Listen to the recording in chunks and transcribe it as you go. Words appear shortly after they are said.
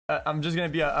I'm just gonna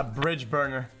be a bridge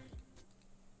burner.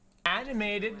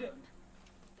 Animated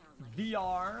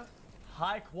VR,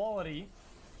 high quality,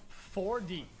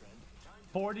 4D.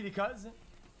 4D because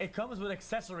it comes with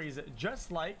accessories,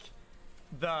 just like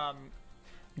the...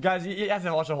 guys, you have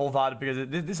to watch the whole VOD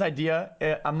because this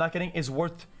idea, I'm not kidding, is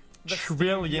worth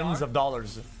trillions of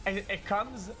dollars. And it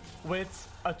comes with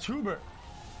a tuber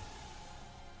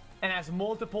and has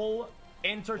multiple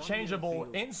interchangeable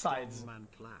insides,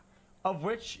 of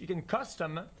which you can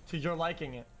custom to your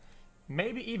liking.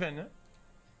 Maybe even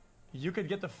you could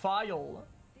get the file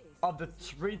of the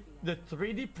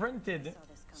 3D printed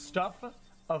stuff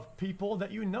of people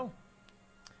that you know.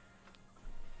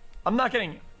 I'm not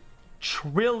kidding.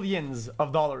 Trillions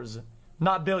of dollars,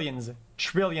 not billions,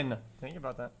 trillion. Think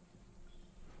about that.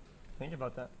 Think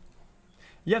about that.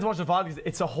 You have to watch the VOD because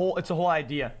it's a whole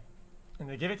idea, and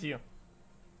they give it to you.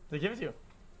 They give it to you.